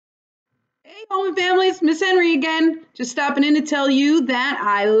Hey, Holman families, Miss Henry again. Just stopping in to tell you that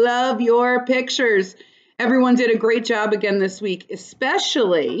I love your pictures. Everyone did a great job again this week,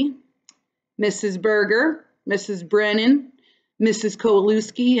 especially Mrs. Berger, Mrs. Brennan, Mrs.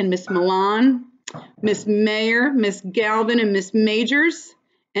 Kowalewski, and Miss Milan, Miss Mayer, Miss Galvin, and Miss Majors,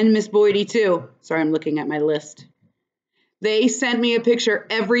 and Miss Boydie too. Sorry, I'm looking at my list. They sent me a picture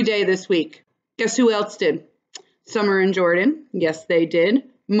every day this week. Guess who else did? Summer and Jordan. Yes, they did.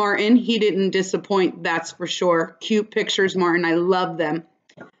 Martin, he didn't disappoint, that's for sure. Cute pictures, Martin. I love them.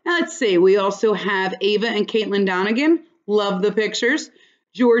 Now, let's see. We also have Ava and Caitlin Donegan. Love the pictures.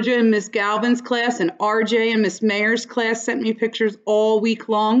 Georgia and Miss Galvin's class and RJ and Miss Mayer's class sent me pictures all week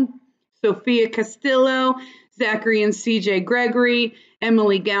long. Sophia Castillo, Zachary and CJ Gregory,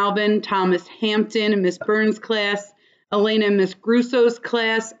 Emily Galvin, Thomas Hampton and Miss Burns' class, Elena and Miss Grusso's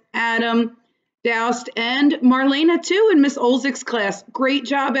class, Adam Doust, and Marlena too in Miss Olzik's class. Great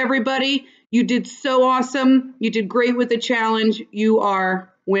job, everybody. You did so awesome. You did great with the challenge. You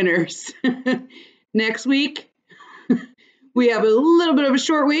are winners. Next week, we have a little bit of a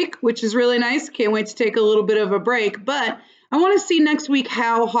short week, which is really nice. Can't wait to take a little bit of a break, but I want to see next week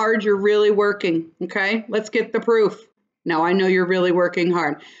how hard you're really working, okay? Let's get the proof. Now, I know you're really working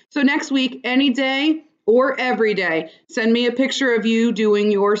hard. So next week, any day or every day, send me a picture of you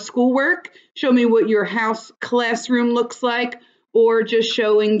doing your schoolwork. Show me what your house classroom looks like, or just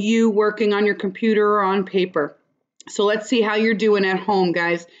showing you working on your computer or on paper. So let's see how you're doing at home,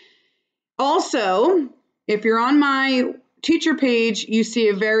 guys. Also, if you're on my teacher page, you see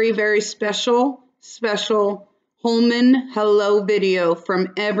a very, very special Holman hello video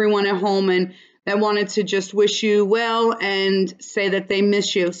from everyone at Holman that wanted to just wish you well and say that they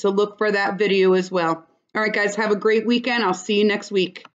miss you. So look for that video as well. All right, guys, have a great weekend. I'll see you next week.